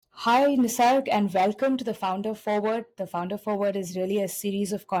Hi, Nisarg, and welcome to the Founder Forward. The Founder Forward is really a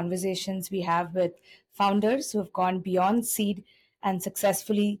series of conversations we have with founders who have gone beyond seed and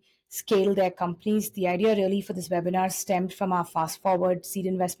successfully scaled their companies. The idea really for this webinar stemmed from our Fast Forward seed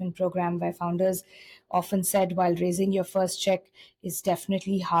investment program, where founders often said while raising your first check is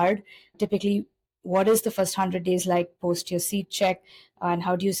definitely hard. Typically, what is the first 100 days like post your seed check, and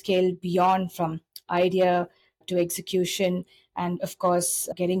how do you scale beyond from idea to execution? And of course,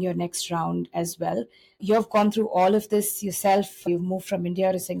 getting your next round as well. You have gone through all of this yourself. You've moved from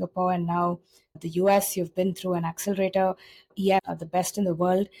India to Singapore and now the US. You've been through an accelerator. EF are the best in the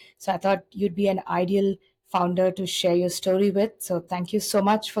world. So I thought you'd be an ideal founder to share your story with. So thank you so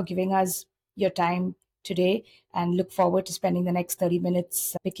much for giving us your time today and look forward to spending the next 30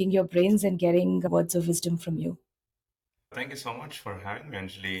 minutes picking your brains and getting words of wisdom from you. Thank you so much for having me,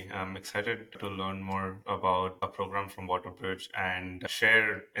 Anjali. I'm excited to learn more about a program from Waterbridge and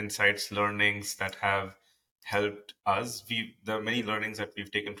share insights, learnings that have helped us. There are many learnings that we've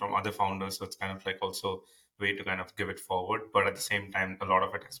taken from other founders, so it's kind of like also a way to kind of give it forward. But at the same time, a lot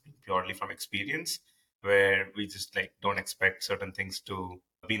of it has been purely from experience, where we just like don't expect certain things to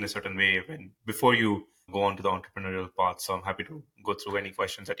be in a certain way when before you go on to the entrepreneurial path. So I'm happy to go through any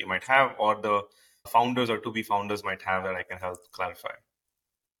questions that you might have or the founders or to be founders might have that I can help clarify.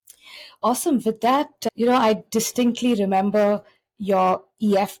 Awesome. With that, I distinctly remember your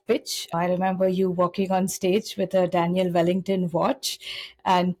EF pitch. I remember you walking on stage with a Daniel Wellington watch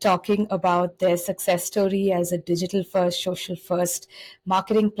and talking about their success story as a digital first, social first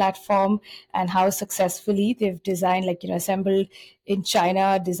marketing platform and how successfully they've designed, assembled in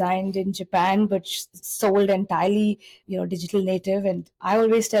China, designed in Japan, but sold entirely, digital native. And I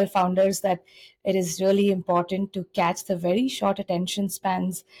always tell founders that it is really important to catch the very short attention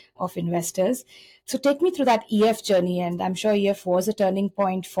spans of investors. So take me through that EF journey, and I'm sure EF was a turning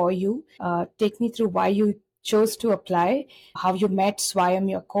point for you. Take me through why you chose to apply, how you met Swayam,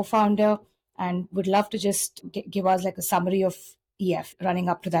 your co-founder, and would love to just give us like a summary of EF running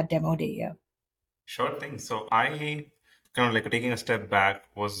up to that demo day. Yeah. Sure thing. So I kind of like taking a step back,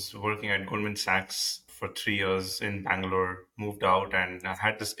 was working at Goldman Sachs for 3 years in Bangalore, moved out and I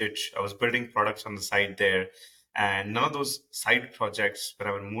had this itch. I was building products on the side there. And none of those side projects that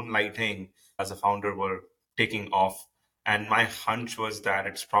I was moonlighting as a founder were taking off. And my hunch was that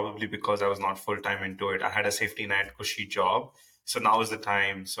it's probably because I was not full time into it. I had a safety net, cushy job. So now is the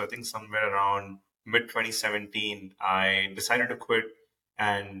time. So I think somewhere around mid 2017, I decided to quit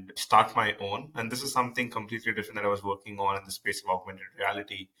and start my own. And this is something completely different that I was working on in the space of augmented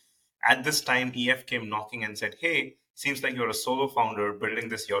reality. At this time, EF came knocking and said, "Hey, seems like you're a solo founder building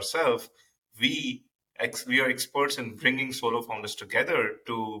this yourself. We we are experts in bringing solo founders together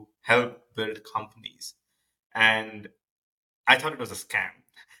to help build companies." And I thought it was a scam.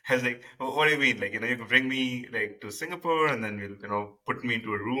 I was like, what do you mean? Like, you can bring me like to Singapore and then you'll, put me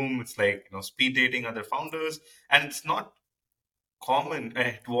into a room. It's like, speed dating other founders. And it's not common.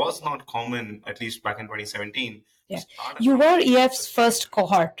 It was not common, at least back in 2017, to Yeah. start a You were company. EF's first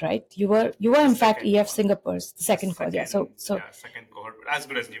cohort, right? You were The in fact second EF cohort, Singapore's the second cohort. Yeah. second, So yeah, second cohort, but as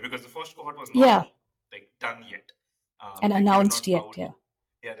good as new because the first cohort was not yeah, like done yet. and Like they were announced not yet. out. Yeah.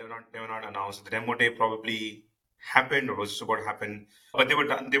 Yeah, they were not announced. The demo day probably happened or was just about to happen, but they were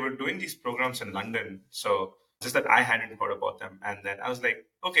done. They were doing these programs in London, so just that I hadn't heard about them, and then I was like,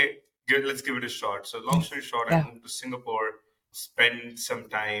 okay, good, let's give it a shot. So long story short, I Yeah. moved to Singapore, spent some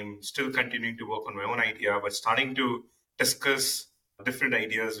time still continuing to work on my own idea, but starting to discuss different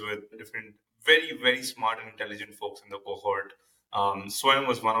ideas with different very, very smart and intelligent folks in the cohort. Swam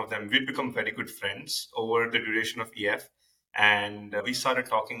was one of them. We'd become very good friends over the duration of EF, and we started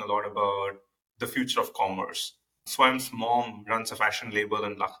talking a lot about the future of commerce. Swam's mom runs a fashion label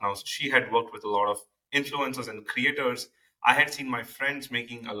in Lucknow. So she had worked with a lot of influencers and creators. I had seen my friends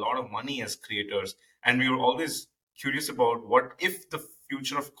making a lot of money as creators, and we were always curious about what if the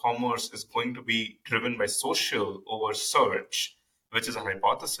future of commerce is going to be driven by social over search, which is a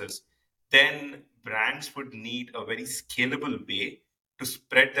hypothesis, then brands would need a very scalable way to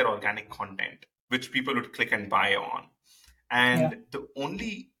spread their organic content, which people would click and buy on. Yeah. And the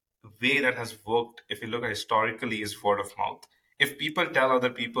only way that has worked, if you look at historically, is word of mouth. If people tell other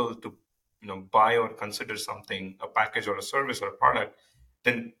people to, buy or consider something, a package or a service or a product,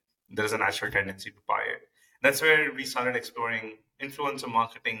 then there's a natural tendency to buy it. That's where we started exploring influencer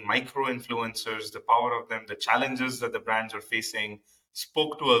marketing, micro influencers, the power of them, the challenges that the brands are facing,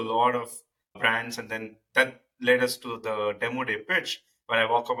 spoke to a lot of brands, and then that led us to the demo day pitch where I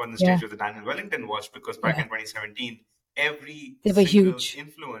walk up on the Yeah. stage with the Daniel Wellington watch because back Yeah. in 2017, every They were single huge.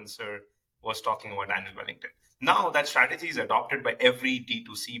 influencer was talking about Daniel Wellington. Now that strategy is adopted by every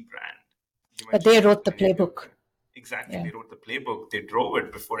D2C brand. You But mentioned they about wrote the Kanye playbook. West. Exactly. Yeah. They wrote the playbook. They drove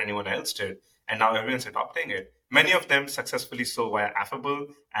it before anyone else did. And now everyone's adopting it. Many of them successfully so via Affable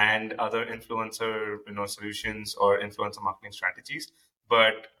and other influencer, solutions or influencer marketing strategies.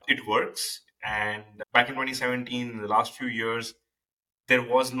 But it works. And back in 2017, in the last few years, there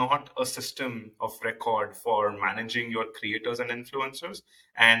was not a system of record for managing your creators and influencers.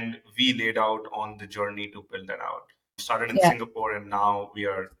 And we laid out on the journey to build that out. Started in Yeah. Singapore, and now we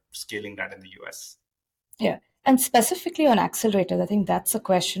are scaling that in the US. Yeah. And specifically on accelerators, I think that's a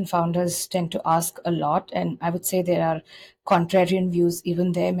question founders tend to ask a lot. And I would say there are contrarian views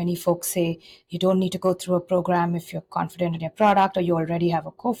even there. Many folks say you don't need to go through a program if you're confident in your product or you already have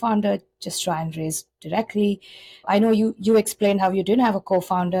a co-founder, just try and raise directly. I know you explained how you didn't have a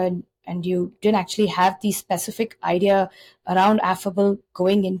co-founder and you didn't actually have the specific idea around Affable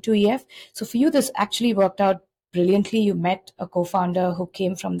going into EF. So for you, this actually worked out brilliantly. You met a co-founder who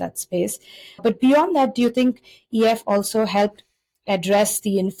came from that space. But beyond that, do you think EF also helped address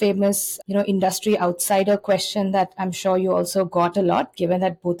the infamous, industry outsider question that I'm sure you also got a lot, given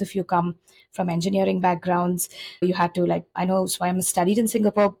that both of you come from engineering backgrounds? You had to, like, I know Swayam studied in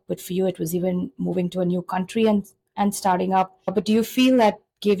Singapore, but for you it was even moving to a new country and starting up. But do you feel that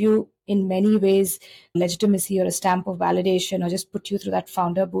gave you in many ways legitimacy or a stamp of validation, or just put you through that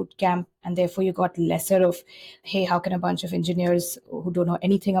founder boot camp, and therefore you got lesser of, hey, how can a bunch of engineers who don't know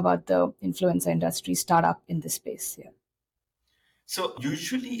anything about the influencer industry start up in this space? Yeah. So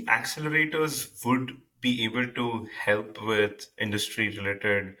usually accelerators would be able to help with industry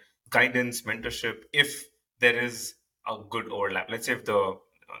related guidance, mentorship, if there is a good overlap. Let's say if the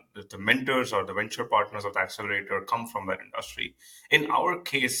mentors or the venture partners of the accelerator come from that industry. In our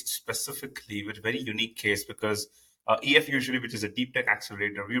case specifically, with a very unique case, because EF usually, which is a deep tech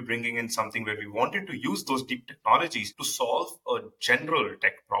accelerator, we're bringing in something where we wanted to use those deep technologies to solve a general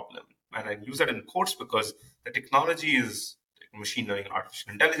tech problem. And I use that in quotes because the technology is machine learning,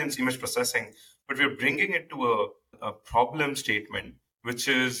 artificial intelligence, image processing, but we're bringing it to a problem statement, which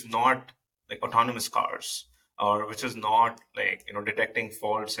is not like autonomous cars, or which is not like, detecting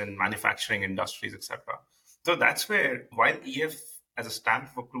faults in manufacturing industries, etc. So that's where, while EF as a stamp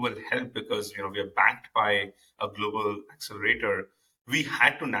of approval helped because, we are backed by a global accelerator, we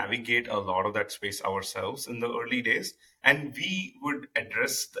had to navigate a lot of that space ourselves in the early days. And we would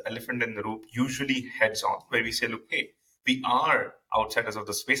address the elephant in the room usually heads on, where we say, look, hey, we are outsiders of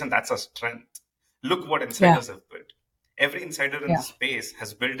the space, and that's our strength. Look what insiders have built. Every insider in the space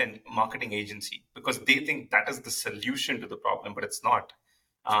has built a marketing agency because they think that is the solution to the problem, but it's not.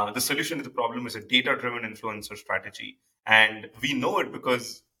 The solution to the problem is a data-driven influencer strategy. And we know it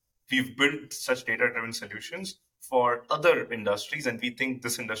because we've built such data-driven solutions for other industries, and we think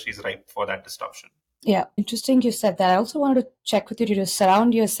this industry is ripe for that disruption. Yeah, interesting you said that. I also wanted to check with you to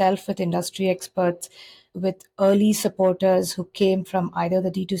surround yourself with industry experts, with early supporters who came from either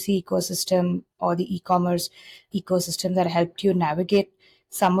the D2C ecosystem or the e-commerce ecosystem that helped you navigate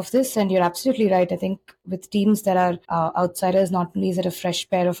some of this. And you're absolutely right. I think with teams that are outsiders, not only is it a fresh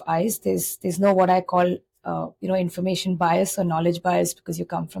pair of eyes, there's no what I call information bias or knowledge bias because you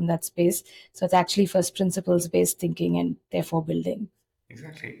come from that space. So it's actually first principles based thinking and therefore building.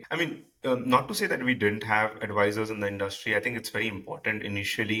 Exactly. I mean, not to say that we didn't have advisors in the industry. I think it's very important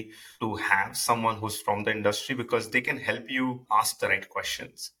initially to have someone who's from the industry because they can help you ask the right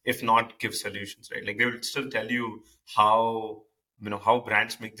questions, if not give solutions, right? Like they will still tell you how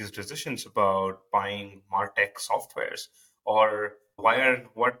brands make these decisions about buying MarTech softwares, or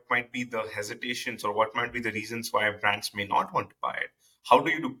what might be the hesitations or what might be the reasons why brands may not want to buy it. How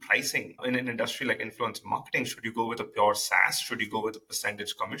do you do pricing in an industry like influencer marketing? Should you go with a pure SaaS? Should you go with a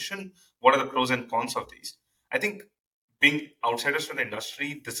percentage commission? What are the pros and cons of these? I think being outsiders from the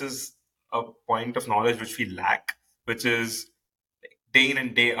industry, this is a point of knowledge which we lack, which is day in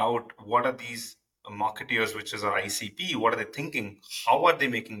and day out, what are these marketeers, which is our ICP, what are they thinking? How are they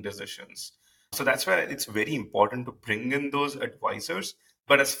making decisions? So that's why it's very important to bring in those advisors.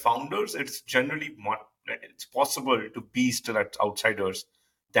 But as founders, it's generally more, it's possible to be still at outsiders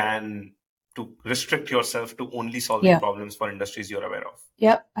than to restrict yourself to only solving problems for industries you're aware of.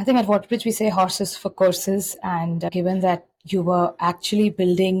 Yeah, I think at Whatbridge we say horses for courses. And given that you were actually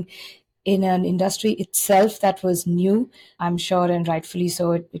building in an industry itself that was new, I'm sure, and rightfully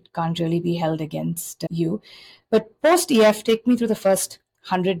so, it can't really be held against you. But post EF, take me through the first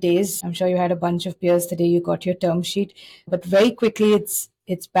 100 days. I'm sure you had a bunch of beers the day you got your term sheet, but very quickly it's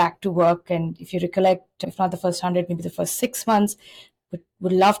back to work. And if you recollect, if not the first 100, maybe the first 6 months, but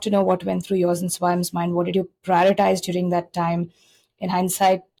would love to know what went through yours and Swam's mind. What did you prioritize during that time? In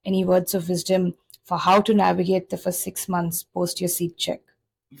hindsight, Any words of wisdom for how to navigate the first 6 months post your seed check?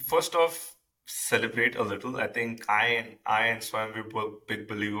 First off, celebrate a little. I think I and Swam, we're both big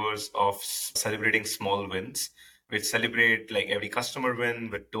believers of celebrating small wins. We celebrate like every customer win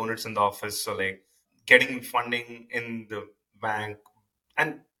with donuts in the office. So like getting funding in the bank,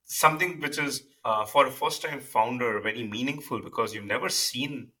 and something which is for a first time founder very meaningful, because you've never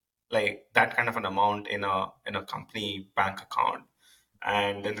seen like that kind of an amount in a company bank account.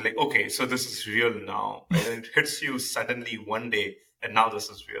 And then they're like, okay, so this is real now, right? And it hits you suddenly one day, and now this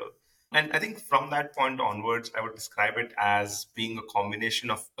is real. And I think from that point onwards, I would describe it as being a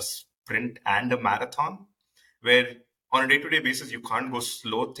combination of a sprint and a marathon, where on a day-to-day basis, you can't go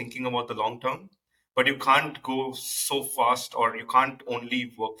slow thinking about the long term, but you can't go so fast, or you can't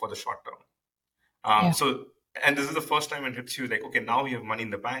only work for the short term. Yeah. So, and this is the first time it hits you like, okay, now you have money in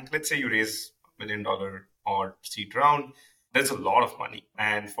the bank. Let's say you raise $1 million or seed round. There's a lot of money.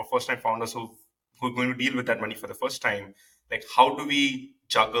 And for first time founders who are going to deal with that money for the first time, like how do we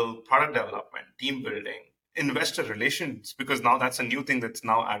juggle product development, team building, investor relations? Because now that's a new thing that's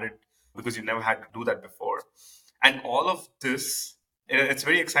now added, because you never had to do that before. And all of this, it's a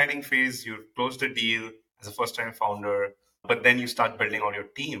very exciting phase. You close the deal as a first time founder, but then you start building on your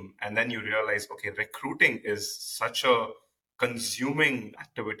team, and then you realize, okay, recruiting is such a consuming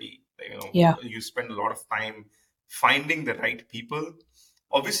activity. Yeah. You spend a lot of time finding the right people.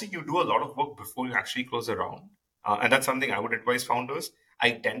 Obviously, you do a lot of work before you actually close a round. And that's something I would advise founders.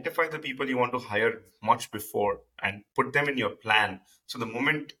 Identify the people you want to hire much before and put them in your plan. So the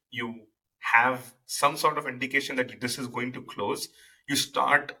moment you have some sort of indication that this is going to close, you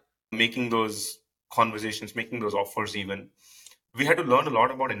start making those conversations, making those offers even. We had to learn a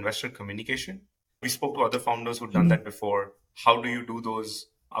lot about investor communication. We spoke to other founders who've done Mhm. that before. How do you do those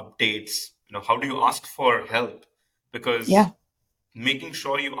updates? How do you ask for help? Because Yeah. making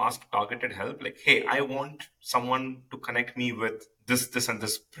sure you ask targeted help, like, hey, I want someone to connect me with this, and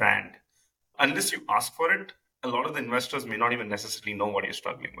this brand. Unless you ask for it, a lot of the investors may not even necessarily know what you're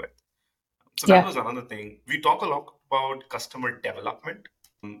struggling with. So that Yeah. was another thing. We talk a lot about customer development,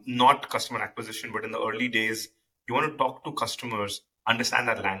 not customer acquisition, but in the early days, you want to talk to customers, understand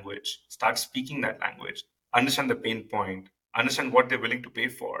that language, start speaking that language, understand the pain point, understand what they're willing to pay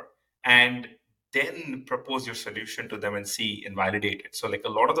for, and then propose your solution to them and see and validate it. So, like a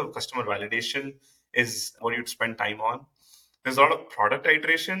lot of the customer validation is what you'd spend time on. There's a lot of product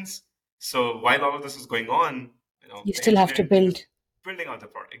iterations. So while all of this is going on, You the still have to engineering team is build. building out the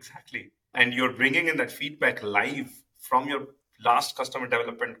product. Exactly. And you're bringing in that feedback live from your last customer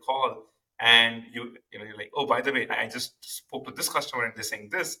development call. And you're like, oh, by the way, I just spoke to this customer and they're saying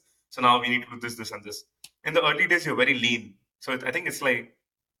this. So now we need to do this, this, and this. In the early days, you're very lean. So I think it's like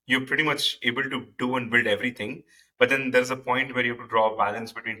you're pretty much able to do and build everything. But then there's a point where you have to draw a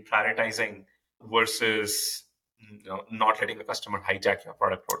balance between prioritizing versus not letting the customer hijack your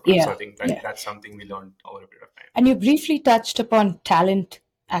product roadmap. So Yeah. I think Yeah. that's something we learned over a period of time. And you briefly touched upon talent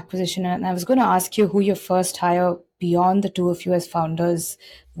acquisition, and I was going to ask you who your first hire beyond the two of you as founders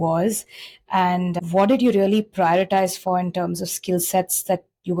was, and what did you really prioritize for in terms of skill sets that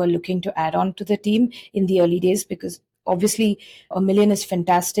you were looking to add on to the team in the early days? Because obviously, a million is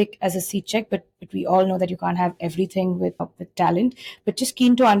fantastic as a seed check, but we all know that you can't have everything with talent. But just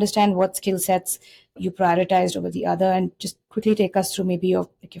keen to understand what skill sets you prioritized over the other, and just quickly take us through maybe your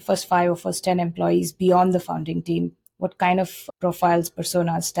first 5 or first 10 employees beyond the founding team. What kind of profiles,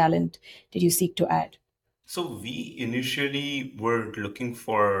 personas, talent did you seek to add? So we initially were looking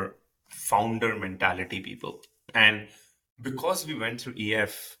for founder mentality people. And because we went through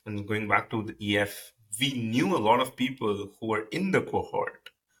EF and going back to the EF, we knew a lot of people who were in the cohort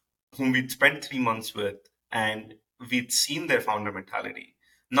whom we'd spent 3 months with, and we'd seen their founder mentality.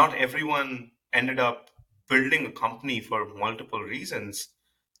 Not everyone ended up building a company for multiple reasons.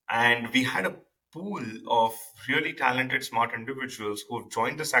 And we had a pool of really talented, smart individuals who have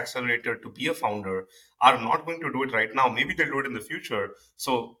joined this accelerator to be a founder, are not going to do it right now. Maybe they'll do it in the future.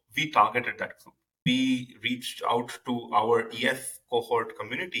 So we targeted that group. We reached out to our EF cohort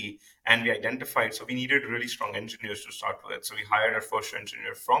community and we identified, so we needed really strong engineers to start with. So we hired our first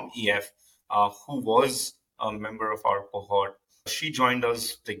engineer from EF, who was a member of our cohort. She joined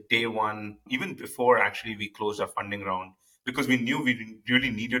us like day one, even before actually we closed our funding round, because we knew we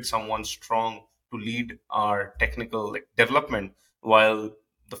really needed someone strong to lead our technical like, development while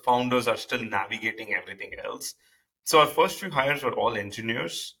the founders are still navigating everything else. So our first few hires were all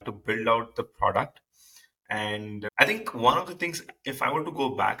engineers to build out the product. And I think one of the things, if I were to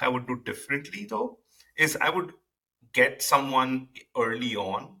go back, I would do differently though, is I would get someone early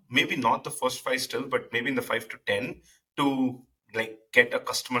on, maybe not the first five still, but maybe in the 5 to 10, to like get a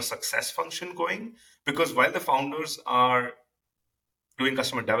customer success function going, because while the founders are doing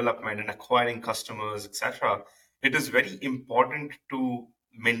customer development and acquiring customers, etc., it is very important to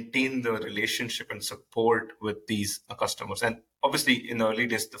maintain the relationship and support with these customers. And obviously, in the early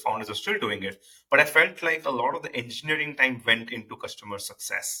days, the founders are still doing it. But I felt like a lot of the engineering time went into customer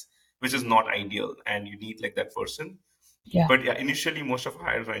success, which is not ideal. And you need like that person. Yeah. But yeah, initially, most of our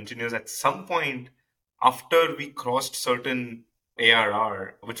hires were engineers. At some point, after we crossed certain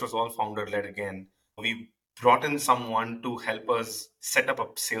ARR, which was all founder led again, we brought in someone to help us set up a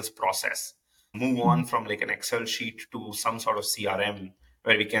sales process, move Mhm. on from like an Excel sheet to some sort of CRM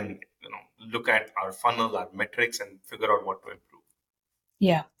where we can, look at our funnel, our metrics, and figure out what to improve.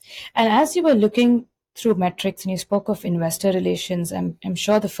 Yeah. And as you were looking through metrics and you spoke of investor relations, I'm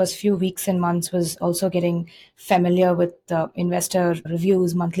sure the first few weeks and months was also getting familiar with investor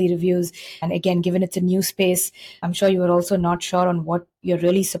reviews, monthly reviews. And again, given it's a new space, I'm sure you were also not sure on what you're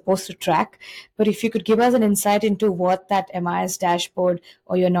really supposed to track. But if you could give us an insight into what that MIS dashboard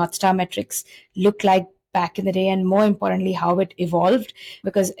or your North Star metrics looked like back in the day, and more importantly, how it evolved,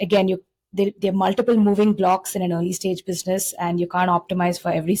 because again, there are multiple moving blocks in an early stage business and you can't optimize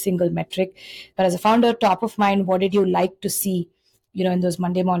for every single metric. But as a founder, top of mind, what did you like to see, in those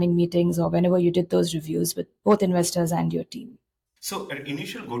Monday morning meetings or whenever you did those reviews with both investors and your team? So our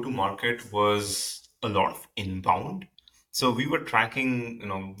initial go-to-market was a lot of inbound. So we were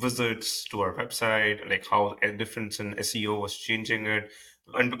tracking, visits to our website, like how a difference in SEO was changing it.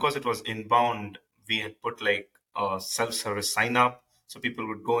 And because it was inbound, we had put like a self-service sign up. So people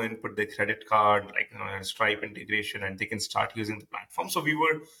would go in, put their credit card, like, and Stripe integration, and they can start using the platform. So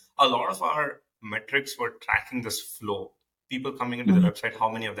a lot of our metrics were tracking this flow. People coming into the Mhm. website, how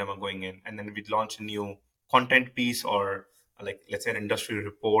many of them are going in? And then we'd launch a new content piece or like let's say an industry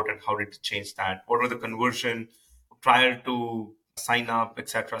report, and how did it change that, what were the conversion prior to sign up,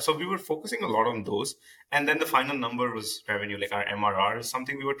 etc. So we were focusing a lot on those. And then the final number was revenue, like our MRR is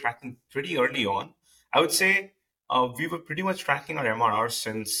something we were tracking pretty early on. I would say we were pretty much tracking our MRR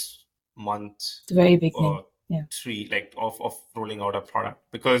since month The very beginning. uh, Yeah. 3, like of rolling out a product,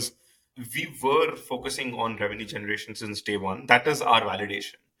 because we were focusing on revenue generation since day one. That is our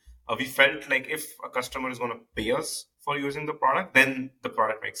validation. We felt like if a customer is going to pay us for using the product, then the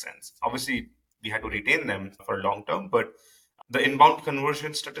product makes sense. Obviously, we had to retain them for long term, but the inbound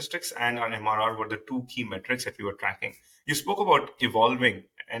conversion statistics and our MRR were the two key metrics that we were tracking. You spoke about evolving,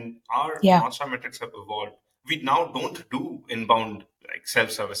 and our Yeah. North Star metrics have evolved. We now don't do inbound like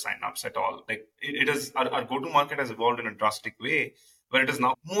self-service signups at all. Like it is our go-to-market has evolved in a drastic way, where it is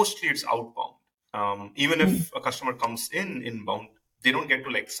now mostly it's outbound. Even Mm. if a customer comes in inbound, they don't get to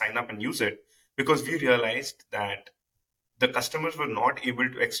like sign up and use it, because we realized that the customers were not able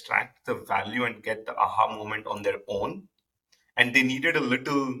to extract the value and get the aha moment on their own, and they needed a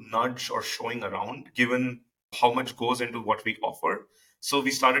little nudge or showing around given how much goes into what we offer. So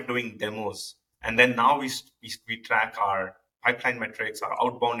we started doing demos, and then now we track our pipeline metrics, our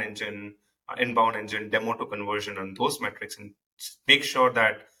outbound engine, our inbound engine, demo to conversion, and those metrics, and make sure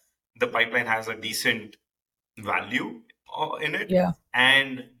that the pipeline has a decent value in it, Yeah.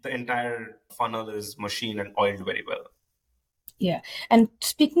 and the entire funnel is machine and oiled very well. Yeah. And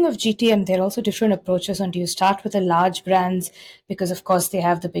speaking of GTM, there are also different approaches. And do you start with the large brands because, of course, they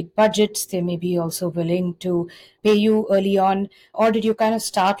have the big budgets? They may be also willing to pay you early on. Or did you kind of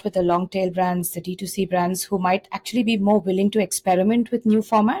start with the long tail brands, the D2C brands, who might actually be more willing to experiment with new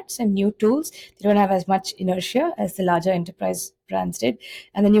formats and new tools? They don't have as much inertia as the larger enterprise brands did.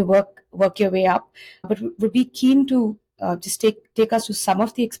 And then you work your way up. But would be keen to just take us to some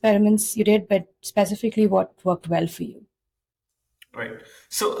of the experiments you did, but specifically what worked well for you. Right.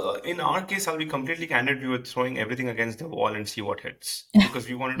 So in our case, I'll be completely candid. We were throwing everything against the wall and see what hits, because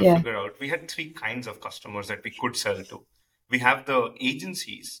we wanted to Yeah. figure out. We had three kinds of customers that we could sell to. We have the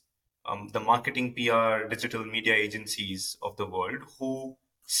agencies, the marketing, PR, digital media agencies of the world who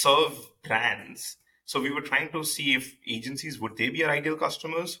serve brands. So we were trying to see if agencies, would they be our ideal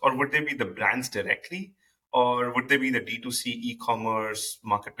customers, or would they be the brands directly, or would they be the D2C e-commerce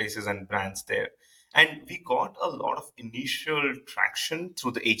marketplaces and brands there? And we got a lot of initial traction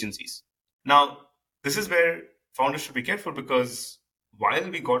through the agencies. Now, this is where founders should be careful, because while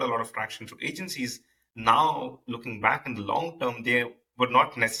we got a lot of traction through agencies, now looking back in the long term, they were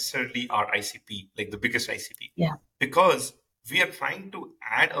not necessarily our ICP, like the biggest ICP, Yeah. because we are trying to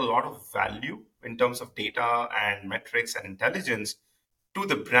add a lot of value in terms of data and metrics and intelligence to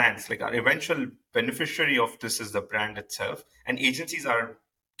the brands. Like our eventual beneficiary of this is the brand itself, and agencies are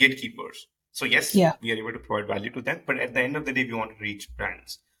gatekeepers. So yes, Yeah. we are able to provide value to them, but at the end of the day, we want to reach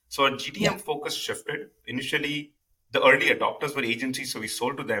brands. So our Yeah. GTM focus shifted. Initially, The early adopters were agencies, so we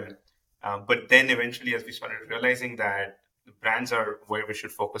sold to them. But then eventually, as we started realizing that the brands are where we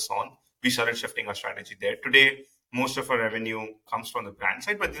should focus on, we started shifting our strategy there. Today, most of our revenue comes from the brand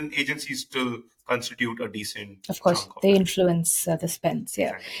side, but then agencies still constitute a decent Of course, chunk of they that. influence the spends,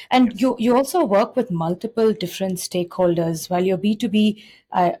 yeah. Exactly. And Yes. you also work with multiple different stakeholders. While you're B2B,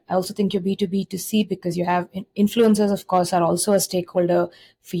 I also think you're B2B to C because you have influencers, of course, are also a stakeholder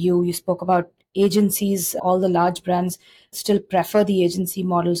for you. You spoke about agencies. All the large brands still prefer the agency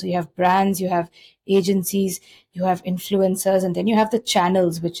model. So you have brands, you have agencies, you have influencers, and then you have the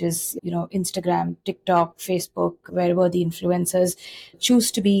channels, which is, Instagram, TikTok, Facebook, wherever the influencers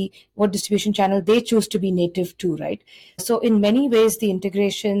choose to be, what distribution channel they choose to be native to, right? So in many ways, the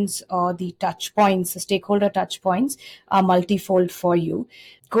integrations or the touch points, the stakeholder touch points are multifold for you.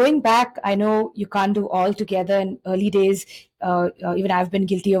 Going back, I know you can't do all together in early days. Even I've been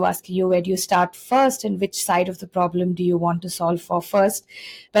guilty of asking you, where do you start first and which side of the problem do you want to solve for first?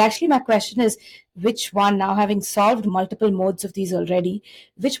 But actually, my question is, which one, now having solved multiple modes of these already,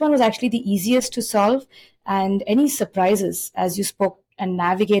 which one was actually the easiest to solve? And any surprises as you spoke and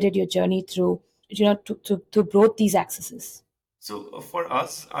navigated your journey through, to both these accesses? So for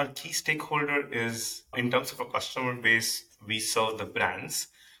us, our key stakeholder is, in terms of a customer base, we serve the brands.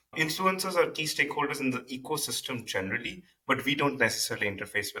 Influencers are key stakeholders in the ecosystem generally, but we don't necessarily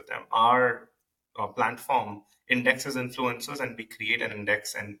interface with them. Our platform indexes influencers, and we create an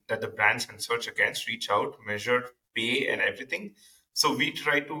index and that the brands can search against, reach out, measure, pay, and everything. So we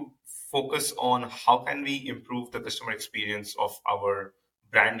try to focus on how can we improve the customer experience of our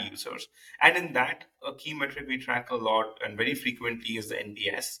brand users. And in that, a key metric we track a lot and very frequently is the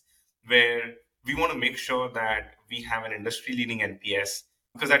NPS, where we want to make sure that we have an industry leading NPS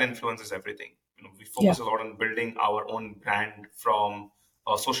because that influences everything. We Yeah. focus a lot on building our own brand from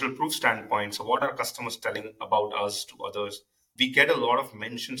a social proof standpoint. So what are customers telling about us to others? We get a lot of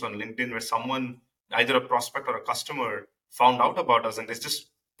mentions on LinkedIn where someone, either a prospect or a customer, found out about us and they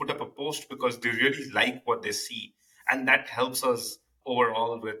just put up a post because they really like what they see. And that helps us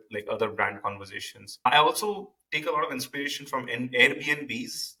overall with like other brand conversations. I also take a lot of inspiration from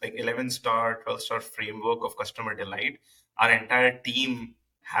Airbnb's like 11-star, 12-star framework of customer delight. Our entire team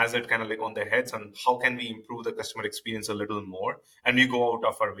has it kind of like on their heads on how can we improve the customer experience a little more, and we go out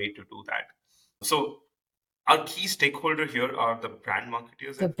of our way to do that. So our key stakeholder here are the brand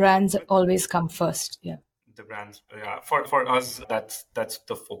marketeers The that we work brands with. always come first. Yeah. The brands, yeah, for us, that's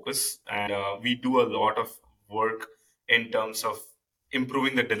the focus, and we do a lot of work in terms of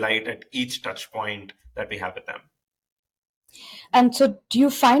improving the delight at each touch point that we have with them. And so, do you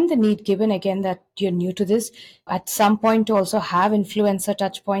find the need, given again that you're new to this, at some point to also have influencer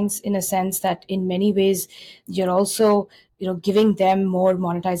touch points, in a sense that in many ways you're also, giving them more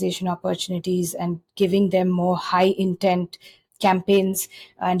monetization opportunities and giving them more high intent campaigns,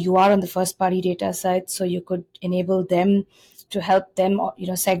 and you are on the first party data side, so you could enable them to help them,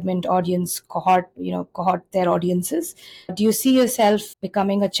 segment audience, cohort their audiences. Do you see yourself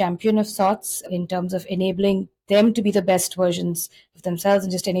becoming a champion of sorts in terms of enabling them to be the best versions of themselves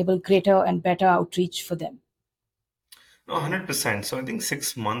and just enable greater and better outreach for them? No, 100%. So I think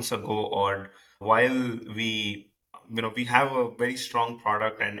 6 months ago, or while we have a very strong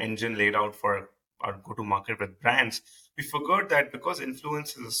product and engine laid out for our go to market with brands, we forgot that because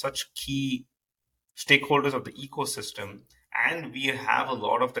influencers are such key stakeholders of the ecosystem, and we have a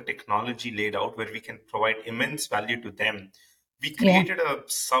lot of the technology laid out where we can provide immense value to them. We Yeah. created a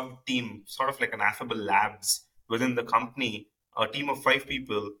sub team, sort of like an Affable Labs within the company, a team of 5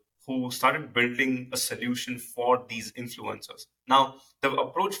 people who started building a solution for these influencers. Now, the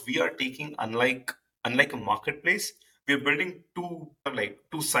approach we are taking, unlike a marketplace, we're building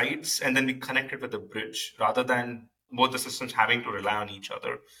two sides and then we connect it with a bridge rather than both the systems having to rely on each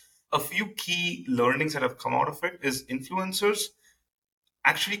other. A few key learnings that have come out of it is influencers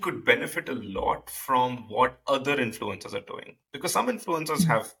actually could benefit a lot from what other influencers are doing, because some influencers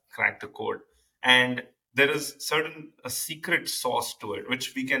have cracked the code and there is certain a secret sauce to it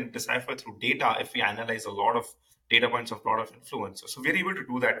which we can decipher through data if we analyze a lot of data points of a lot of influencers. So we're able to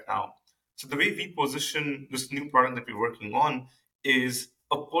do that now. So the way we position this new product that we're working on is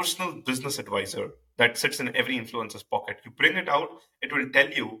a personal business advisor that sits in every influencer's pocket. You bring it out, it will tell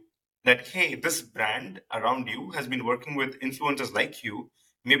you that, hey, this brand around you has been working with influencers like you.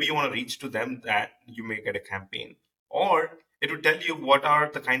 Maybe you want to reach to them, that you may get a campaign. Or it will tell you what are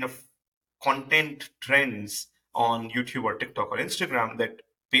the kind of content trends on YouTube or TikTok or Instagram that,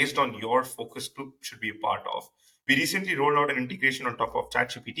 based on your focus group, should be a part of. We recently rolled out an integration on top of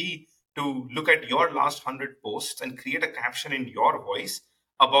ChatGPT to look at your last 100 posts and create a caption in your voice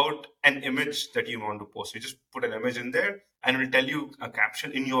about an image that you want to post. You just put an image in there and it will tell you a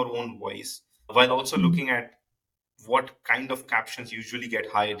caption in your own voice, while also Mm. looking at what kind of captions usually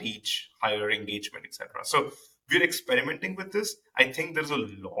get high reach, higher engagement, etc. So we're experimenting with this. I think there's a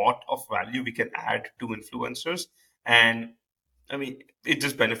lot of value we can add to influencers. And I mean, it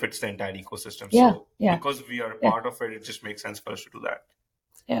just benefits the entire ecosystem. Yeah, So yeah, because we are a yeah. part of it, it just makes sense for us to do that.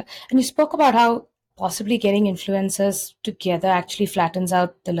 Yeah. And you spoke about how possibly getting influencers together actually flattens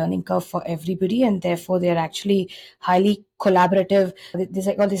out the learning curve for everybody, and therefore they're actually highly collaborative. There's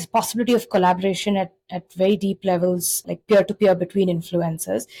like all this possibility of collaboration at very deep levels, like peer to peer between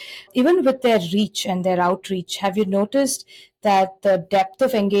influencers. Even with their reach and their outreach, have you noticed that the depth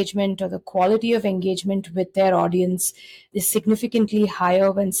of engagement or the quality of engagement with their audience is significantly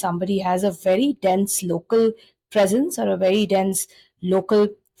higher when somebody has a very dense local presence or a very dense local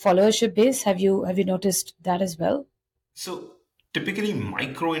followership base? Have you noticed that as well? So typically,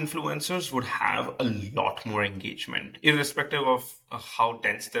 micro influencers would have a lot more engagement, irrespective of how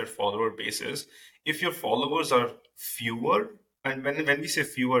dense their follower base is. If your followers are fewer, and when we say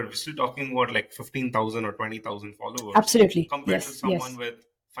fewer, we're still talking about like 15,000 or 20,000 followers Absolutely. compared to Yes. someone Yes. with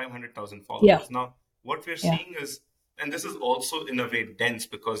 500,000 Yeah. followers. Now, what we're Yeah. seeing is, and this is also in a way dense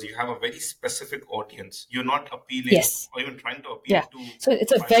because you have a very specific audience. You're not appealing Yes. or even trying to appeal Yeah. to So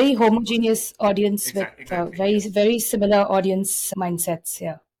it's a a very 500,000 person. homogeneous audience with Exactly. very Yes. very similar audience mindsets.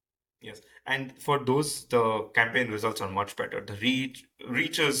 Yeah. Yes, and for those, the campaign results are much better. The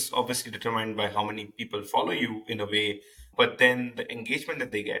reach is obviously determined by how many people follow you in a way, but then the engagement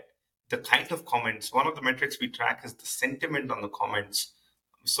that they get, the kind of comments. One of the metrics we track is the sentiment on the comments.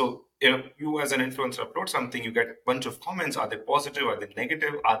 So, you as an influencer upload something, you get a bunch of comments. Are they positive? Are they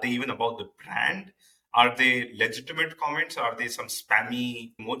negative? Are they even about the brand? Are they legitimate comments? Are they some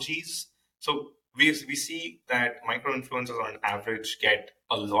spammy emojis? So we see that micro influencers on average get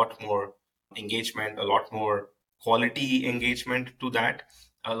a lot more engagement, a lot more quality engagement to that,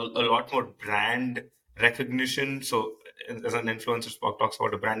 a lot more brand recognition. So as an influencer talks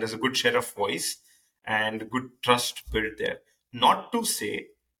about a brand, there's a good share of voice and good trust built there. Not to say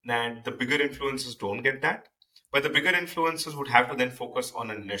that the bigger influencers don't get that, but the bigger influencers would have to then focus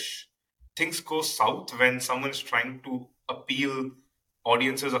on a niche. Things go south when someone is trying to appeal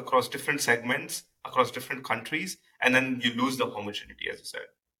audiences across different segments, across different countries, and then you lose the homogeneity, as you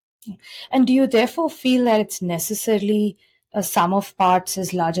said. And do you therefore feel that it's necessarily a sum of parts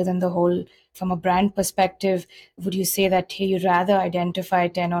is larger than the whole? From a brand perspective, would you say that, hey, you'd rather identify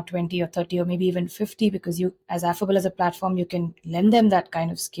 10 or 20 or 30 or maybe even 50 because you, as Affable as a platform, you can lend them that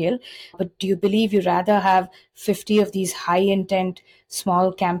kind of scale? But do you believe you'd rather have 50 of these high intent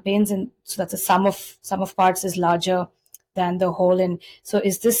small campaigns, and so that the sum of parts is larger than the whole? And so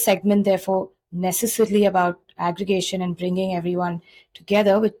is this segment therefore necessarily about aggregation and bringing everyone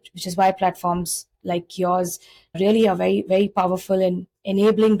together, which is why platforms like yours really are very, very powerful in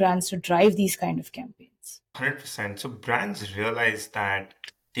enabling brands to drive these kind of campaigns? 100%. So brands realize that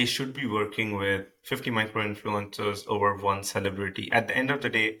they should be working with 50 micro influencers over one celebrity. At the end of the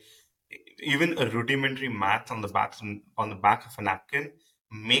day, even a rudimentary math on the back of a napkin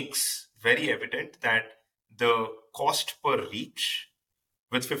makes very evident that the cost per reach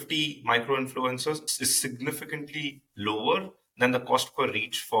with 50 micro influencers is significantly lower than the cost per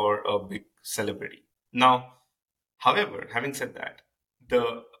reach for a big celebrity. Now, however, having said that,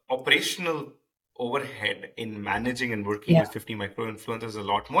 the operational overhead in managing and working Yeah. with 50 micro influencers is a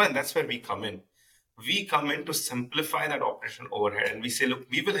lot more, and that's where we come in. We come in to simplify that operational overhead, and we say, look,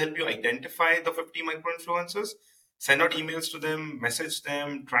 we will help you identify the 50 micro influencers, send out emails to them, message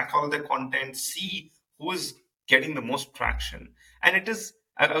them, track all their content, see who is getting the most traction. And it is,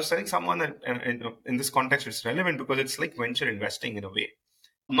 I was telling someone that in this context, it's relevant because it's like venture investing in a way.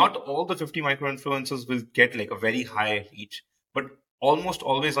 Not all the 50 micro influencers will get like a very high reach, but almost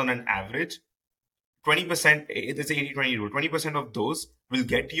always on an average, 20%, it's 80-20 rule. 20% of those will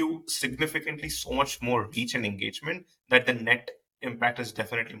get you significantly so much more reach and engagement that the net impact is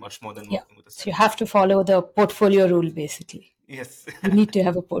definitely much more than Yeah. working with a So you celebrity. have to follow the portfolio rule basically. Yes. You need to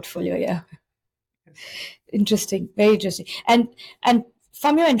have a portfolio. Yeah. Yes. Interesting, very interesting. And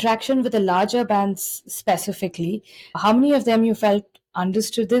from your interaction with the larger bands specifically, how many of them you felt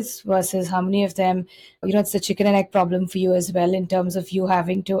understood this versus how many of them, it's the chicken and egg problem for you as well in terms of you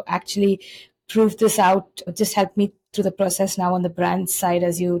having to actually prove this out. Just help me through the process now on the brand side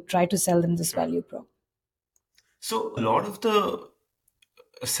as you try to sell them this Sure. value prop. So a lot of the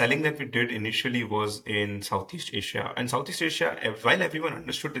selling that we did initially was in Southeast Asia. And Southeast Asia, while everyone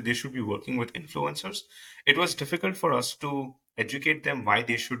understood that they should be working with influencers, it was difficult for us to educate them why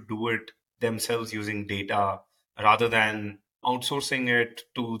they should do it themselves using data rather than outsourcing it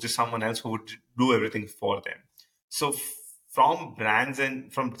to just someone else who would do everything for them. So from brands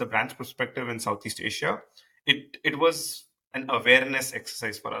and from the brand's perspective in Southeast Asia, it was an awareness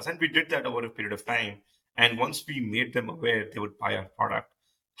exercise for us, and we did that over a period of time. And once we made them aware, they would buy our product.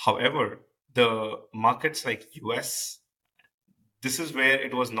 However, the markets like US, this is where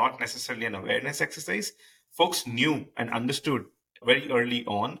it was not necessarily an awareness exercise. Folks knew and understood very early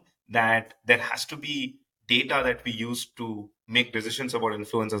on that there has to be data that we use to make decisions about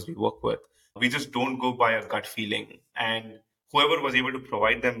influencers we work with. We just don't go by a gut feeling. And whoever was able to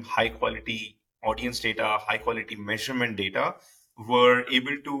provide them high quality audience data, high quality measurement data, were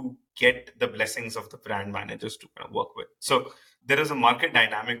able to get the blessings of the brand managers to kind of work with. So there is a market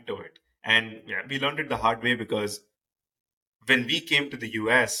dynamic to it. And yeah, we learned it the hard way because when we came to the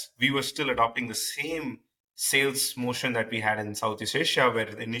US, we were still adopting the same sales motion that we had in Southeast Asia, where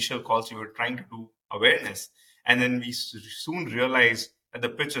the initial calls we were trying to do awareness. And then we soon realized that the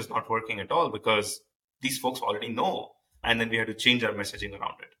pitch is not working at all because these folks already know. And then we had to change our messaging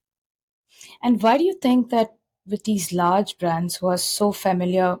around it. And why do you think that with these large brands who are so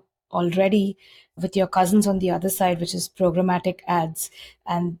familiar already with your cousins on the other side, which is programmatic ads,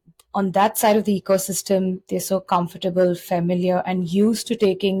 and on that side of the ecosystem, they're so comfortable, familiar, and used to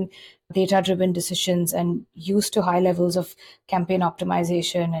taking data driven decisions and used to high levels of campaign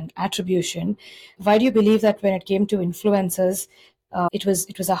optimization and attribution? Why do you believe that when it came to influencers, it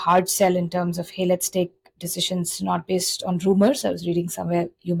was a hard sell in terms of, hey, let's take decisions not based on rumors? I was reading somewhere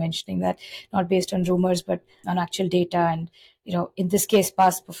you mentioning that, not based on rumors but on actual data, and in this case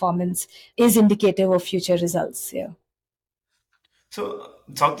past performance is indicative of future results. Yeah. So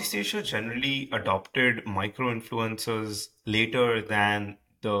Southeast Asia generally adopted micro influencers later than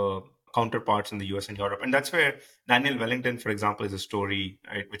the counterparts in the US and Europe. And that's where Daniel Wellington, for example, is a story,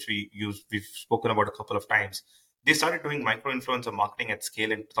 right, which we've spoken about a couple of times. They started doing micro influencer marketing at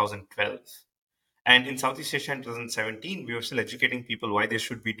scale in 2012. And in Southeast Asia in 2017, we were still educating people why they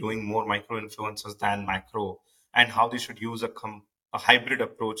should be doing more micro influencers than macro, and how they should use a hybrid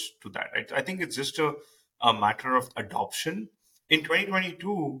approach to that. Right? I think it's just a matter of adoption. In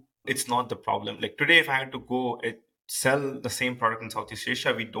 2022, it's not the problem. Like today, if I had to go sell the same product in Southeast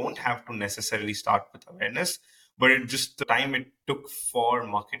Asia, we don't have to necessarily start with awareness, but it just the time it took for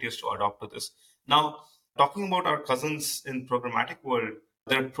marketers to adopt to this. Now, talking about our cousins in programmatic world,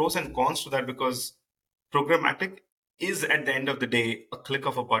 there are pros and cons to that because programmatic is at the end of the day a click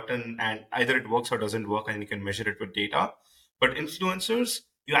of a button, and either it works or doesn't work, and you can measure it with data. But influencers,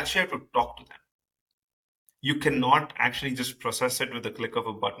 you actually have to talk to them. You cannot actually just process it with a click of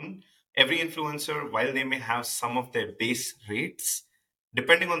a button. Every influencer, while they may have some of their base rates,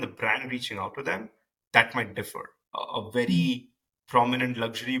 depending on the brand reaching out to them, that might differ. A very prominent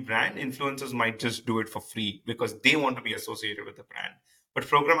luxury brand, influencers might just do it for free because they want to be associated with the brand. But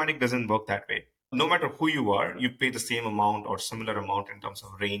programmatic doesn't work that way. No matter who you are, you pay the same amount or similar amount in terms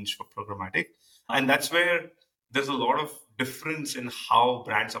of range for programmatic. And that's where there's a lot of difference in how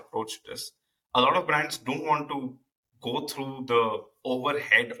brands approach this. A lot of brands don't want to go through the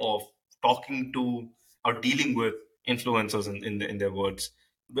overhead of talking to or dealing with influencers in their words.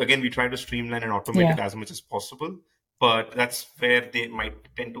 Again, we try to streamline and automate Yeah. it as much as possible, but that's where they might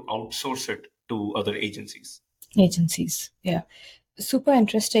tend to outsource it to other agencies. Agencies. Yeah. Super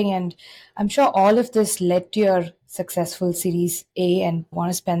interesting. And I'm sure all of this led to your successful Series A, and want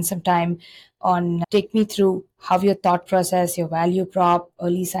to spend some time on take me through how your thought process, your value prop,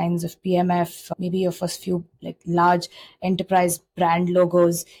 early signs of PMF, maybe your first few like large enterprise brand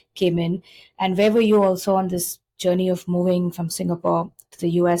logos came in, and where were you also on this journey of moving from Singapore to the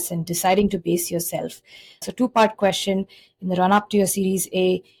US and deciding to base yourself? So two-part question. In the run up to your Series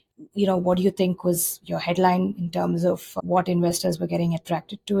A, what do you think was your headline in terms of what investors were getting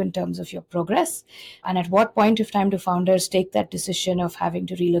attracted to in terms of your progress? And at what point of time do founders take that decision of having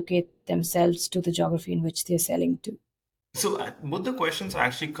to relocate themselves to the geography in which they're selling to? So both the questions are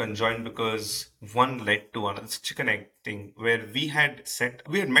actually conjoined because one led to another. It's chicken egg thing where we had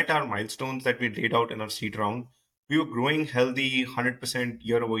met our milestones that we laid out in our seed round. We were growing healthy, 100%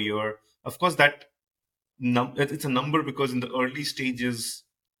 year over year. Of course, it's a number because in the early stages,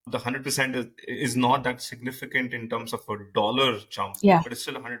 the 100% is not that significant in terms of a dollar jump, Yeah. but it's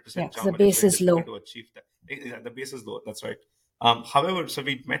still a Yeah. 100% So the jump, and it's base very is difficult low. to achieve that. Yeah, the base is low. That's right. However, so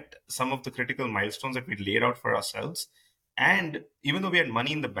we met some of the critical milestones that we laid out for ourselves. And even though we had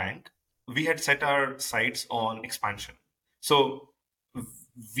money in the bank, we had set our sights on expansion. So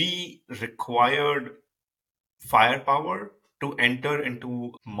we required firepower to enter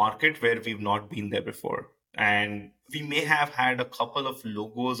into a market where we've not been there before. And we may have had a couple of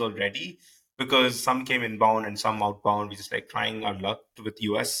logos already, because some came inbound and some outbound. We just like trying our luck with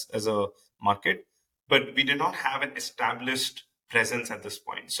US as a market, but we did not have an established presence at this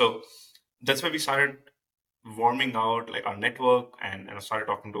point. So that's where we started warming out like our network, and I started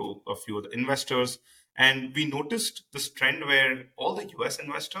talking to a few of the investors, and we noticed this trend where all the US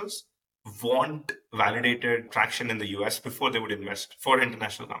investors want validated traction in the US before they would invest for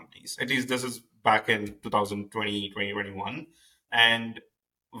international companies. At least this is back in 2020, 2021. And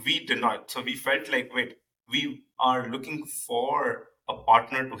we did not. So we felt like, wait, we are looking for a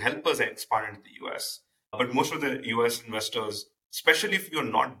partner to help us expand into the US. But most of the US investors, especially if you're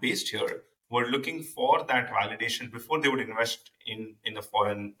not based here, were looking for that validation before they would invest in a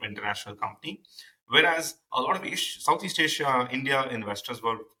foreign international company. Whereas a lot of Southeast Asia, India investors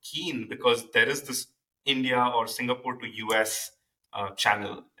were keen because there is this India or Singapore to US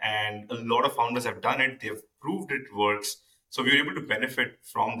channel, and a lot of founders have done it. They've proved it works, so we were able to benefit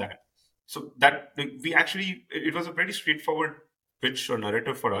from that. So that we actually, it was a pretty straightforward pitch or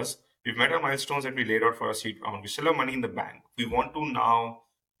narrative for us. We've met our milestones that we laid out for our seed round. We still have money in the bank. We want to now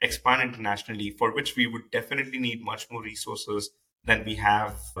expand internationally, for which we would definitely need much more resources than we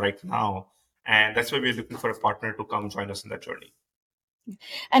have right now. And that's why we're looking for a partner to come join us in that journey.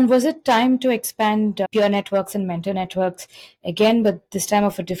 And was it time to expand peer networks and mentor networks again, but this time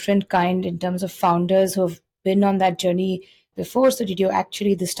of a different kind in terms of founders who have been on that journey before? So, did you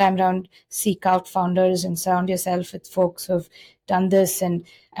actually this time around seek out founders and surround yourself with folks who have done this, and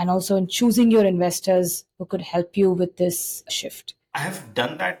also in choosing your investors who could help you with this shift? I have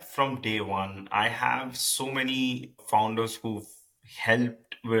done that from day one. I have so many founders who've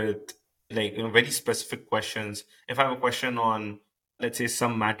helped with like very specific questions. If I have a question on, let's say,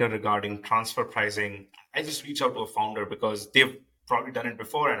 some matter regarding transfer pricing, I just reach out to a founder because they've probably done it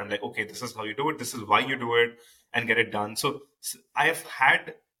before, and I'm like, okay, this is how you do it, this is why you do it, and get it done. So I have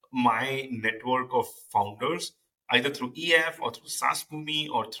had my network of founders either through EF or through SaaS Boomi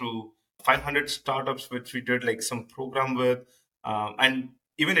or through 500 startups, which we did like some program with, and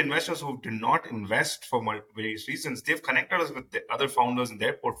even investors who did not invest for various reasons, they've connected us with the other founders in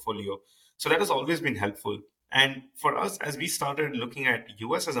their portfolio. So that has always been helpful. And for us, as we started looking at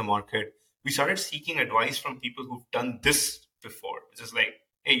US as a market, we started seeking advice from people who've done this before. It's just like,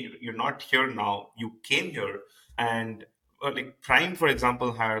 hey, you're not here now. You came here. And like Prime, for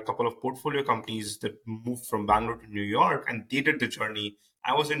example, had a couple of portfolio companies that moved from Bangalore to New York, and they did the journey.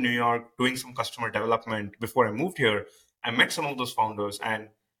 I was in New York doing some customer development before I moved here. I met some of those founders, and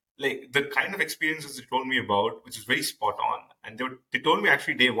like the kind of experiences they told me about, which is very spot on. And they told me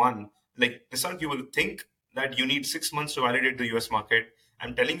actually day one, like, Nisarg, you will think that you need 6 months to validate the US market.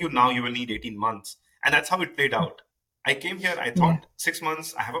 I'm telling you now, you will need 18 months. And that's how it played out. I came here, I Yeah. thought 6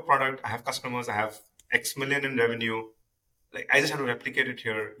 months, I have a product, I have customers, I have X million in revenue. Like, I just have to replicate it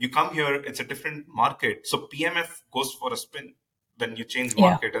here. You come here, it's a different market. So PMF goes for a spin when you change Yeah.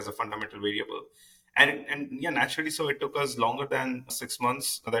 market as a fundamental variable. And yeah, naturally, so it took us longer than 6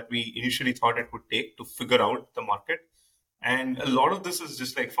 months that we initially thought it would take to figure out the market. And a lot of this is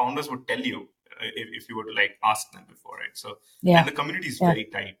just like founders would tell you if you were to like ask them before, right? So, and Yeah. the community is Yeah. very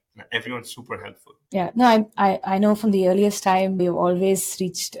tight. Everyone's super helpful. Yeah, no, I know from the earliest time you've always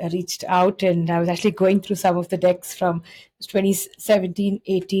reached out, and I was actually going through some of the decks from 2017,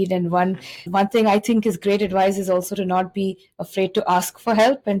 18, and one thing I think is great advice is also to not be afraid to ask for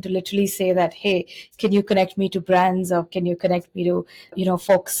help and to literally say that, hey, can you connect me to brands, or can you connect me to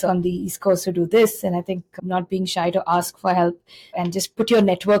folks on the East Coast who do this? And I think not being shy to ask for help and just put your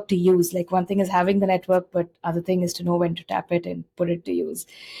network to use. Like, one thing is having the network, but other thing is to know when to tap it and put it to use.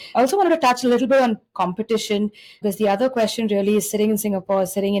 I also wanted to touch a little bit on competition, because the other question really is, sitting in Singapore,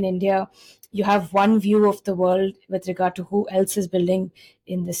 sitting in India, you have one view of the world with regard to who else is building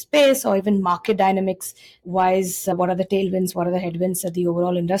in this space, or even market dynamics wise, what are the tailwinds, what are the headwinds that the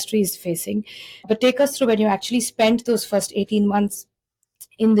overall industry is facing. But take us through when you actually spent those first 18 months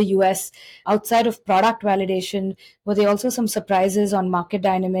in the US, outside of product validation, were there also some surprises on market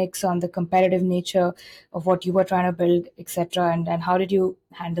dynamics, on the competitive nature of what you were trying to build, etc.? And how did you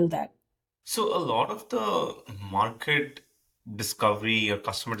handle that? So a lot of the market discovery or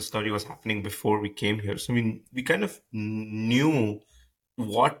customer discovery was happening before we came here. So we kind of knew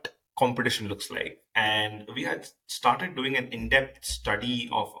what competition looks like. And we had started doing an in-depth study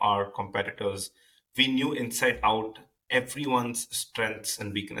of our competitors. We knew inside out everyone's strengths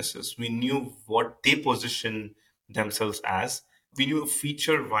and weaknesses. We knew what they position themselves as. We knew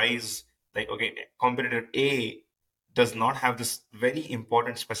feature wise, like, okay, competitor A does not have this very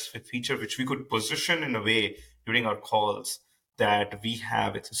important specific feature which we could position in a way during our calls that we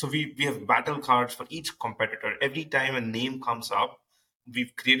have it. So we have battle cards for each competitor. Every time a name comes up,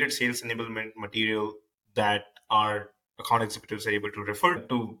 we've created sales enablement material that our account executives are able to refer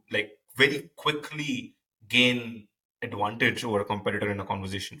to, like very quickly gain advantage over a competitor in a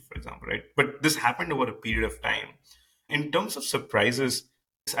conversation, for example, right? But this happened over a period of time. In terms of surprises,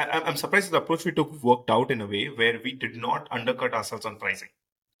 I'm surprised the approach we took worked out in a way where we did not undercut ourselves on pricing.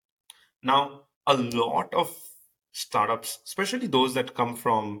 Now, a lot of startups, especially those that come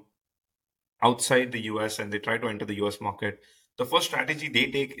from outside the US and they try to enter the US market, the first strategy they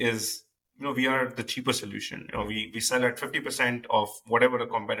take is, we are the cheaper solution. We sell at 50% of whatever the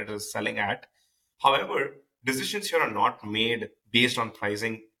competitor is selling at. However, decisions here are not made based on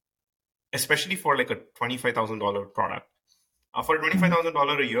pricing, especially for like a $25,000 product. For a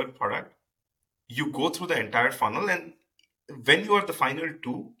 $25,000 a year product, you go through the entire funnel, and when you are the final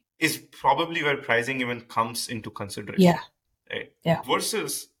two is probably where pricing even comes into consideration. Yeah. Right? Yeah.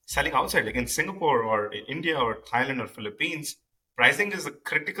 Versus selling outside, like in Singapore or India or Thailand or Philippines, pricing is a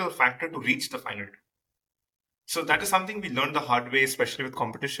critical factor to reach the final two. So that is something we learned the hard way, especially with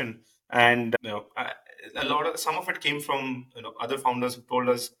competition. And some of it came from other founders who told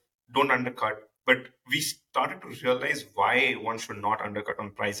us don't undercut. But we started to realize why one should not undercut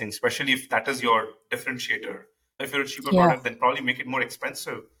on pricing, especially if that is your differentiator. If you're a cheaper Yeah. product, then probably make it more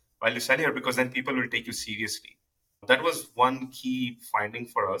expensive while you sell here, because then people will take you seriously. That was one key finding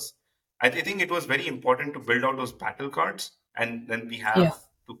for us. I think it was very important to build out those battle cards, and then we Yeah. have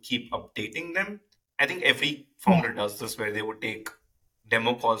to keep updating them. I think every Yeah. founder does this, where they would take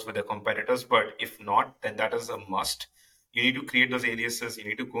demo calls with their competitors, but if not, then that is a must. You need to create those aliases, you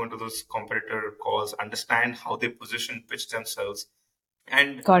need to go into those competitor calls, understand how they position, pitch themselves.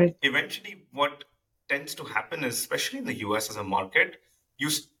 And Got it. eventually, what tends to happen is, especially in the US as a market,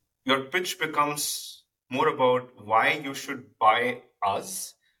 your pitch becomes more about why you should buy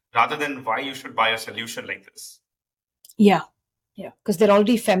us rather than why you should buy a solution like this. Yeah. Yeah. Because they're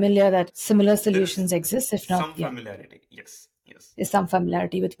already familiar that similar There is solutions exist. If not, some yeah, familiarity. Yes, yes. there's some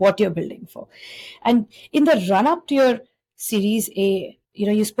familiarity with what you're building for. And in the run up to your Series A,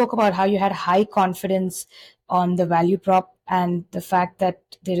 you spoke about how you had high confidence on the value prop and the fact that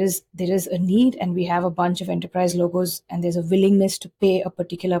there is a need, and we have a bunch of enterprise logos, and there's a willingness to pay a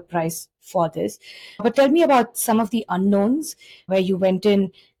particular price for this. But tell me about some of the unknowns where you went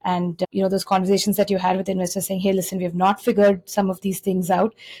in and those conversations that you had with investors saying, hey, listen, we have not figured some of these things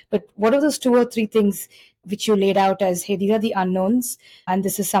out, but what are those two or three things which you laid out as, hey, these are the unknowns, and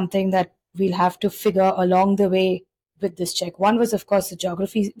this is something that we'll have to figure along the way with this check? One was, of course, the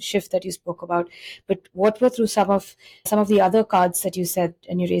geography shift that you spoke about, but what were through some of the other cards that you said,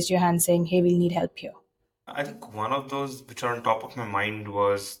 and you raised your hand saying, hey, we'll need help here? I think one of those which are on top of my mind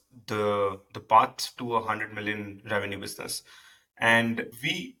was the path to 100 million revenue business. And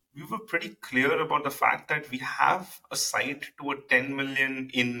we were pretty clear about the fact that we have a sight to a 10 million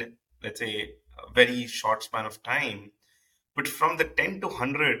in, let's say, a very short span of time. But from the 10 to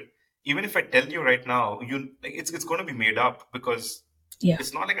 100, even if I tell you right now, it's going to be made up, because Yeah.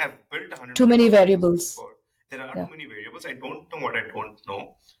 it's not like I've built a 100 Too million many dollar business variables. before. There are Yeah. too many variables. I don't know what I don't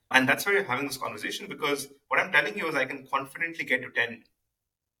know. And that's why we're having this conversation, because what I'm telling you is I can confidently get to 10.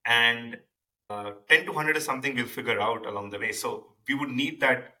 And 10 to 100 is something we'll figure out along the way. So we would need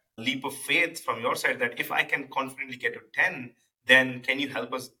that leap of faith from your side, that if I can confidently get to 10, then can you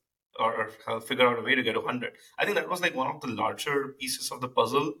help us or help figure out a way to get to 100? I think that was like one of the larger pieces of the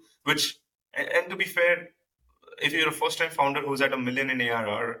puzzle, which, and to be fair, if you're a first time founder who's at a million in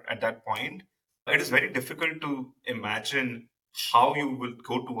ARR at that point, it is very difficult to imagine how you will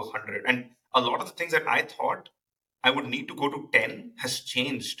go to 100. And a lot of the things that I thought I would need to go to 10 has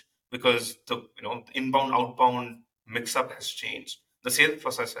changed, because the inbound outbound mix up has changed. The sales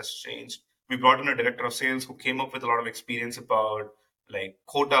process has changed. We brought in a director of sales who came up with a lot of experience about like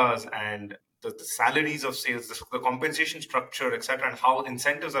quotas and the salaries of sales, the compensation structure, etc., and how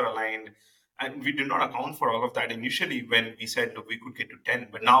incentives are aligned. And we did not account for all of that initially when we said, look, we could get to 10.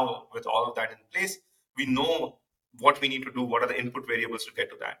 But now, with all of that in place, we know what we need to do, what are the input variables to get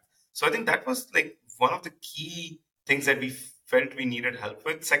to that. So I think that was like one of the key things that we felt we needed help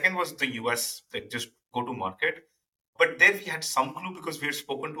with. Second was the US, like just go to market. But there we had some clue, because we had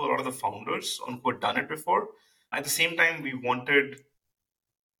spoken to a lot of the founders on who had done it before. At the same time, we wanted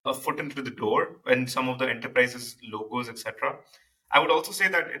a foot into the door and some of the enterprises logos, etc. I would also say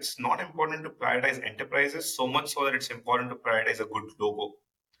that it's not important to prioritize enterprises so much so that it's important to prioritize a good logo,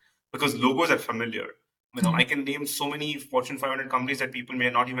 because logos are familiar. I can name so many Fortune 500 companies that people may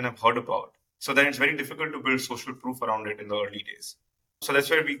not even have heard about. So then it's very difficult to build social proof around it in the early days. So that's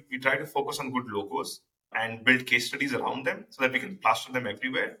where we try to focus on good logos and build case studies around them so that we can plaster them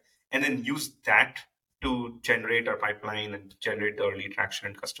everywhere and then use that to generate our pipeline and generate the early traction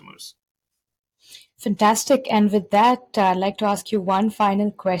and customers. Fantastic. And with that, I'd like to ask you one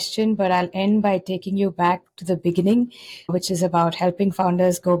final question, but I'll end by taking you back to the beginning, which is about helping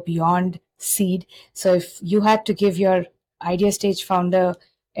founders go beyond seed. So, if you had to give your idea stage founder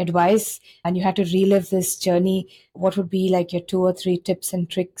advice and you had to relive this journey, what would be like your two or three tips and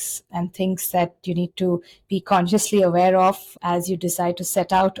tricks and things that you need to be consciously aware of as you decide to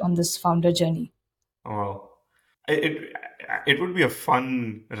set out on this founder journey? Wow. It it would be a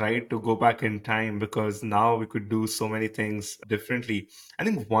fun ride to go back in time because now we could do so many things differently. I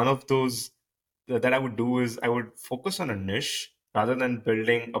think one of those that I would do is I would focus on a niche rather than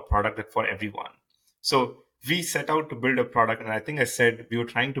building a product that for everyone. So we set out to build a product, and I think I said we were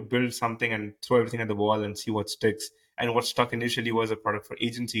trying to build something and throw everything at the wall and see what sticks. And what stuck initially was a product for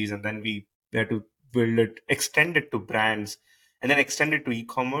agencies, and then we had to build it, extend it to brands, and then extend it to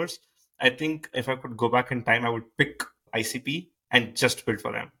e-commerce. I think if I could go back in time, I would pick ICP and just build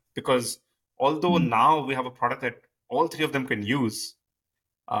for them. Because although now we have a product that all three of them can use,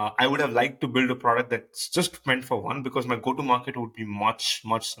 I would have liked to build a product that's just meant for one because my go to market would be much,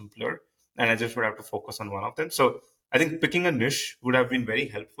 much simpler. And I just would have to focus on one of them. So I think picking a niche would have been very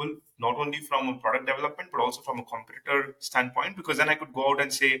helpful, not only from a product development, but also from a competitor standpoint, because then I could go out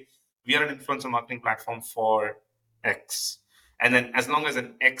and say, we are an influencer marketing platform for X. And then as long as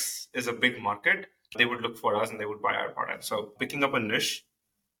an X is a big market, they would look for us and they would buy our product. So picking up a niche.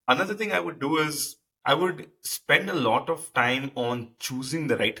 Another thing I would do is I would spend a lot of time on choosing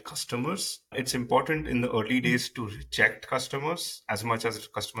the right customers. It's important in the early days to reject customers as much as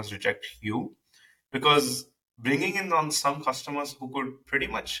customers reject you, because bringing in on some customers who could pretty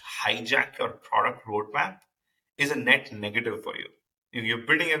much hijack your product roadmap is a net negative for you. If you're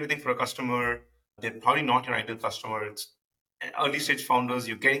building everything for a customer, they're probably not your ideal customer. It's early stage founders,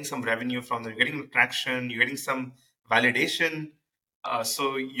 you're getting some revenue from them, you're getting traction, you're getting some validation.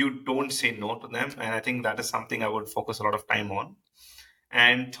 So you don't say no to them. And I think that is something I would focus a lot of time on.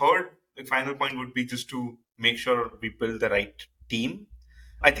 And third, the final point would be just to make sure we build the right team.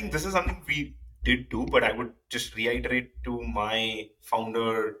 I think this is something we did do, but I would just reiterate to my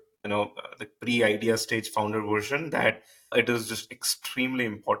founder, the pre-idea stage founder version, that it is just extremely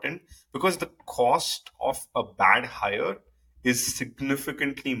important because the cost of a bad hire is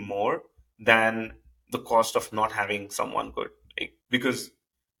significantly more than the cost of not having someone good. Because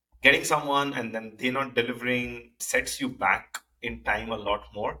getting someone and then they're not delivering sets you back in time a lot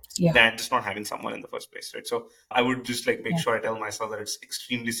more Yeah. than just not having someone in the first place, right? So I would just make Yeah. sure I tell myself that it's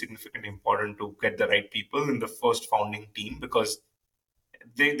extremely significantly important to get the right people in the first founding team because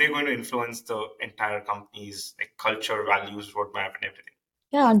they're going to influence the entire company's culture, values, roadmap, and everything.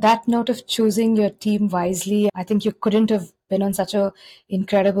 Yeah, on that note of choosing your team wisely, I think you couldn't have been on such a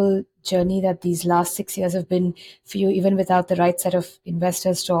incredible journey that these last 6 years have been for you, even without the right set of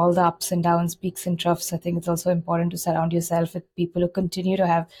investors to all the ups and downs, peaks and troughs. I think it's also important to surround yourself with people who continue to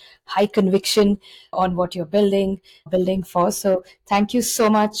have high conviction on what you're building for. So thank you so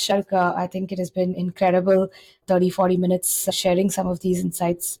much, Sharka. I think it has been incredible 30, 40 minutes sharing some of these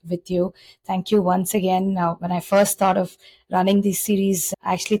insights with you. Thank you once again. Now, when I first thought of running this series,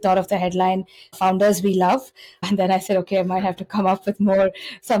 I actually thought of the headline, Founders We Love. And then I said, okay, I might have to come up with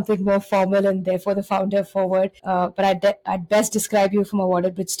something more formal and therefore the founder forward. But I'd best describe you from a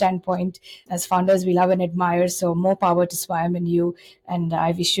Waterbridge standpoint as founders we love and admire. So more power to Swam and you. And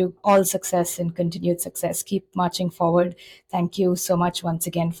I wish you all success and continued success. Keep marching forward. Thank you so much once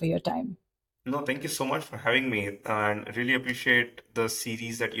again for your time. No, thank you so much for having me and really appreciate the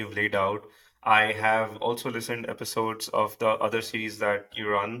series that you've laid out. I have also listened episodes of the other series that you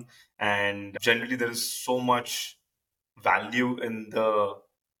run, and generally there is so much value in the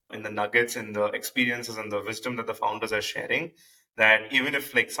nuggets, in the experiences and the wisdom that the founders are sharing, that even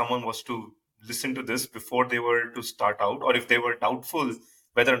if someone was to listen to this before they were to start out, or if they were doubtful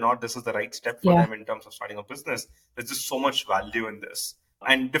whether or not this is the right step for Yeah. them in terms of starting a business, there's just so much value in this.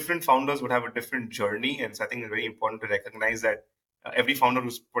 And different founders would have a different journey, and so I think it's very important to recognize that every founder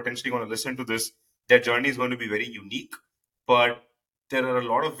who's potentially going to listen to this, their journey is going to be very unique, but there are a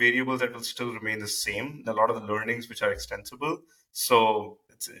lot of variables that will still remain the same, a lot of the learnings which are extensible. So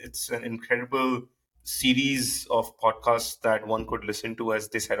it's an incredible series of podcasts that one could listen to as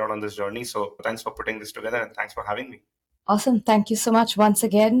they set out on this journey. So thanks for putting this together and thanks for having me. Awesome. Thank you so much once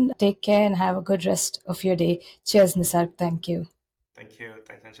again. Take care and have a good rest of your day. Cheers, Nisarg. Thank you. Thank you.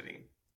 Thanks, Anjali.